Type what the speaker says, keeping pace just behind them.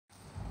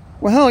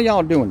Well, how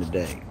y'all doing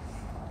today?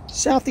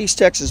 Southeast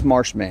Texas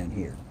Marshman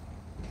here,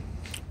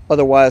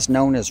 otherwise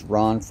known as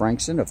Ron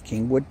Frankson of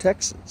Kingwood,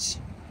 Texas.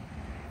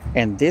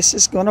 And this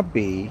is going to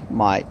be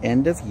my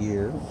end of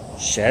year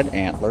shed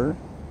antler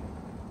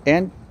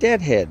and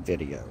deadhead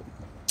video.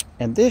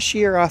 And this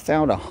year I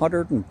found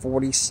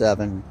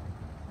 147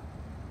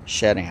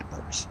 shed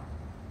antlers.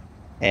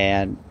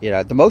 And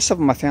the most of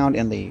them I found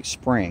in the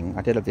spring.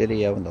 I did a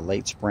video in the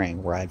late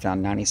spring where I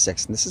found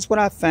 96. And this is what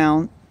I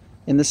found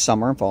in the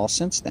summer and fall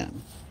since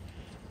then.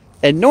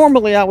 And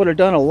normally I would have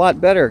done a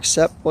lot better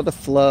except for the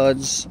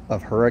floods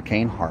of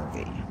Hurricane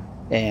Harvey.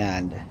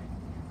 And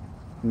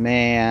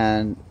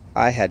man,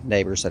 I had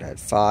neighbors that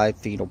had 5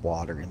 feet of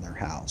water in their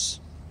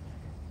house.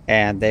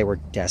 And they were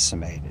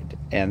decimated.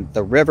 And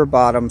the river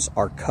bottoms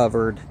are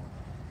covered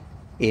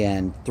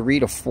in 3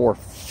 to 4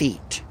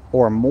 feet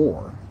or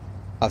more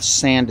of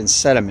sand and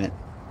sediment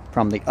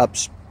from the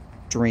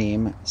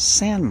upstream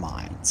sand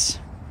mines.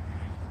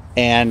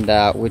 And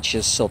which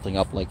is silting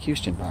up Lake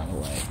Houston, by the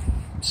way.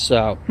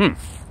 So,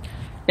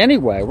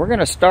 anyway, we're going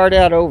to start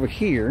out over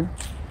here.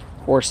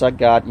 Of course, I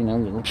got,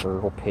 little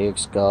turtle pig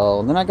skull.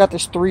 And then I got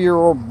this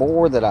 3-year-old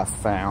boar that I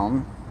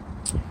found.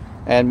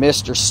 And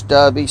Mr.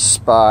 Stubby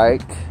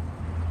Spike.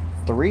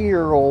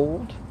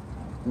 3-year-old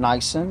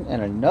Nyson.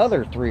 And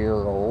another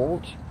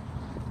 3-year-old.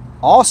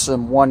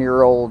 Awesome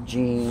 1-year-old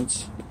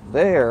jeans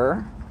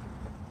there.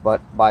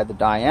 But by the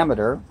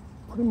diameter,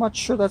 pretty much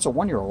sure that's a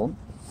 1-year-old.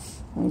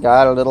 And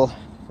got a little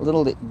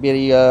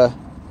bitty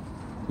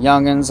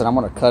youngins that I'm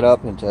going to cut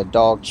up into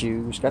dog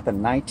chews. Got the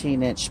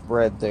 19-inch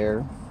spread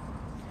there.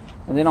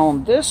 And then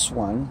on this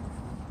one,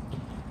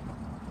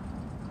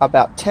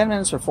 about 10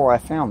 minutes before I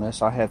found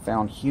this, I had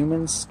found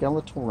human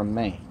skeletal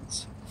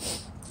remains.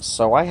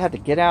 So I had to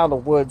get out of the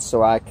woods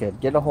so I could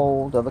get a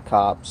hold of the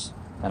cops,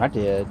 and I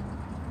did,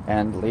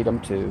 and lead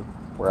them to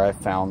where I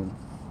found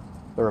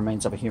the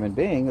remains of a human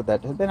being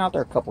that had been out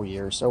there a couple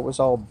years, so it was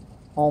all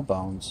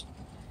bones.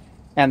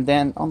 And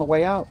then on the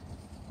way out,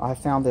 I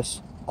found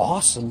this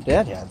awesome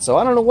deadhead. So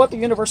I don't know what the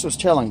universe was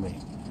telling me,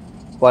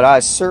 but I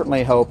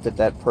certainly hope that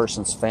that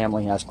person's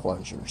family has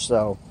closure.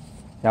 So,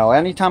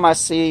 anytime I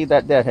see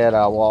that deadhead,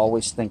 I will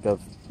always think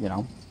of,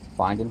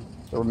 finding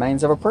the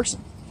remains of a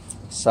person.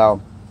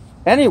 So,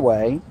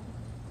 anyway,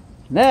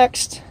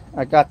 next,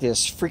 I got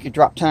this freaky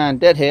drop tine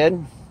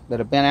deadhead that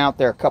had been out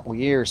there a couple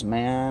years.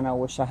 Man, I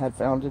wish I had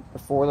found it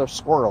before those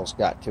squirrels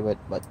got to it,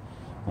 but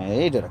man,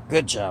 they did a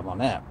good job on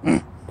that.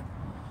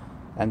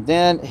 And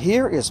then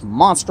here is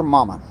Monster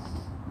Mama.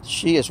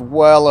 She is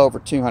well over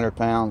 200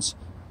 pounds.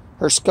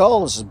 Her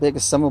skull is as big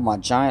as some of my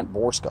giant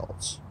boar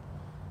skulls.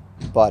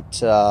 But,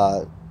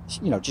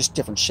 just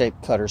different shape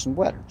cutters and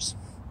wetters.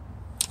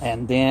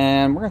 And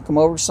then we're going to come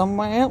over to some of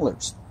my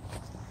antlers.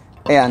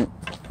 And,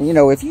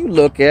 if you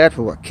look at,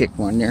 I kicked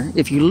one there.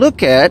 If you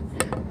look at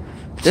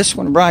this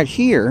one right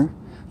here,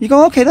 you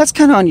go, okay, that's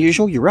kind of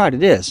unusual. You're right,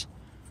 it is.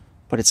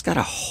 But it's got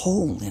a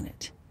hole in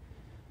it.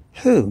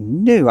 Who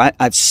knew?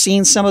 I've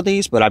seen some of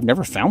these, but I've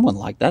never found one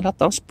like that. I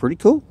thought it was pretty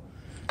cool.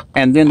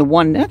 And then the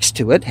one next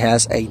to it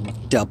has a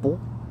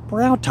double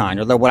brow tine,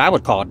 or what I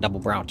would call a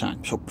double brow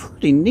tine. So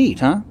pretty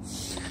neat, huh?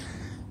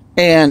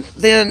 And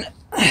then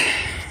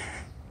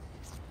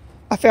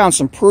I found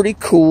some pretty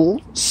cool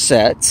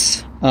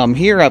sets.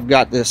 Here I've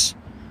got this,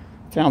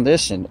 found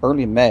this in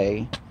early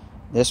May.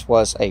 This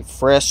was a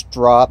fresh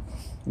drop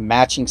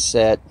matching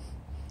set.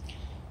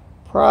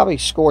 Probably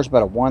scores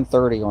about a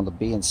 130 on the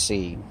B and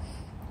C.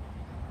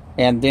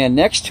 And then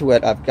next to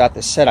it, I've got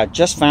this set I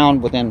just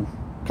found within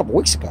a couple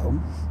weeks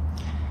ago.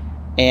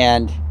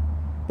 And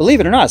believe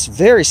it or not, it's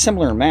very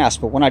similar in mass.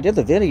 But when I did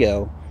the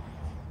video,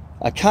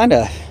 I kind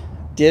of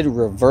did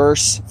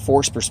reverse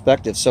force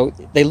perspective. So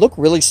they look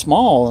really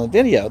small in the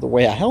video, the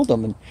way I held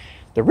them. And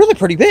they're really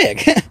pretty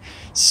big.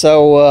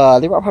 So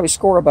they will probably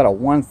score about a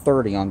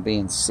 130 on B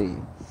and C.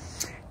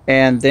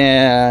 And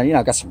then,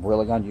 I got some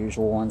really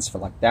unusual ones for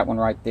like that one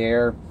right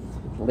there.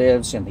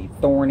 Lives in the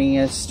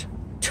thorniest,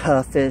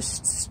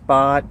 toughest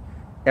spot.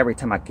 Every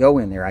time I go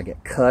in there, I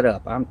get cut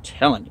up. I'm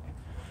telling you.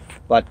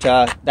 But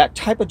that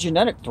type of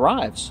genetic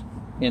thrives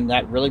in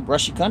that really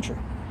brushy country.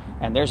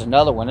 And there's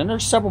another one. And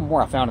there's several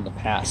more I found in the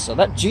past. So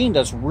that gene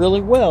does really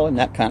well in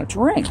that kind of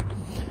terrain.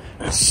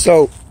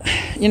 So,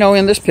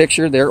 in this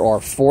picture, there are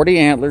 40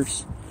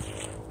 antlers.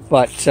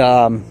 But,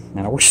 and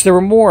I wish there were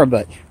more.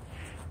 But,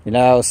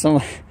 a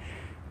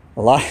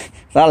lot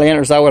of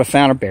antlers I would have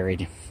found are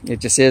buried. It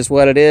just is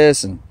what it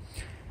is. And,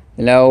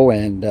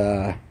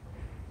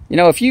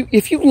 if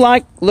you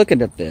like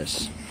looking at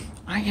this,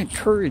 I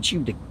encourage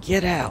you to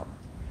get out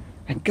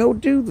and go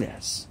do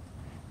this.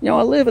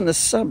 I live in the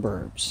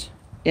suburbs,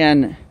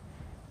 and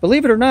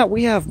believe it or not,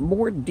 we have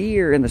more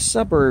deer in the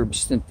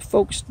suburbs than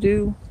folks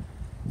do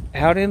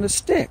out in the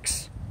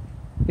sticks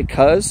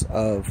because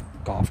of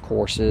golf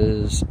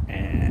courses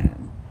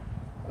and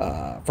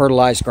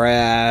fertilized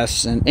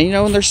grass, and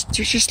there's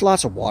just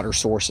lots of water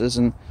sources,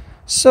 and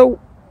so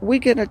we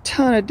get a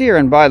ton of deer.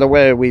 And by the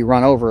way, we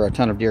run over a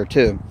ton of deer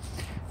too.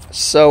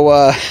 So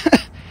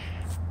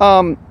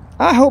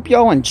I hope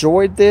y'all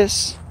enjoyed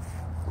this,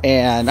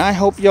 and I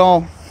hope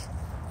y'all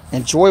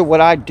enjoy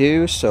what I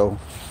do. So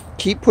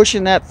keep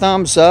pushing that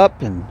thumbs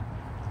up and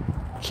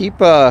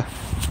keep on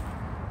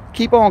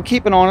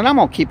keeping on, and I'm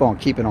gonna keep on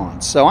keeping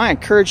on. So I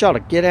encourage y'all to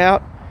get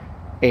out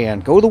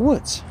and go to the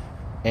woods,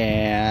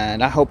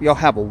 and I hope y'all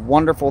have a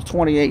wonderful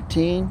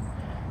 2018,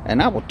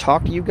 and I will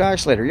talk to you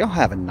guys later. Y'all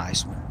have a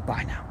nice one.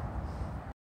 Bye now.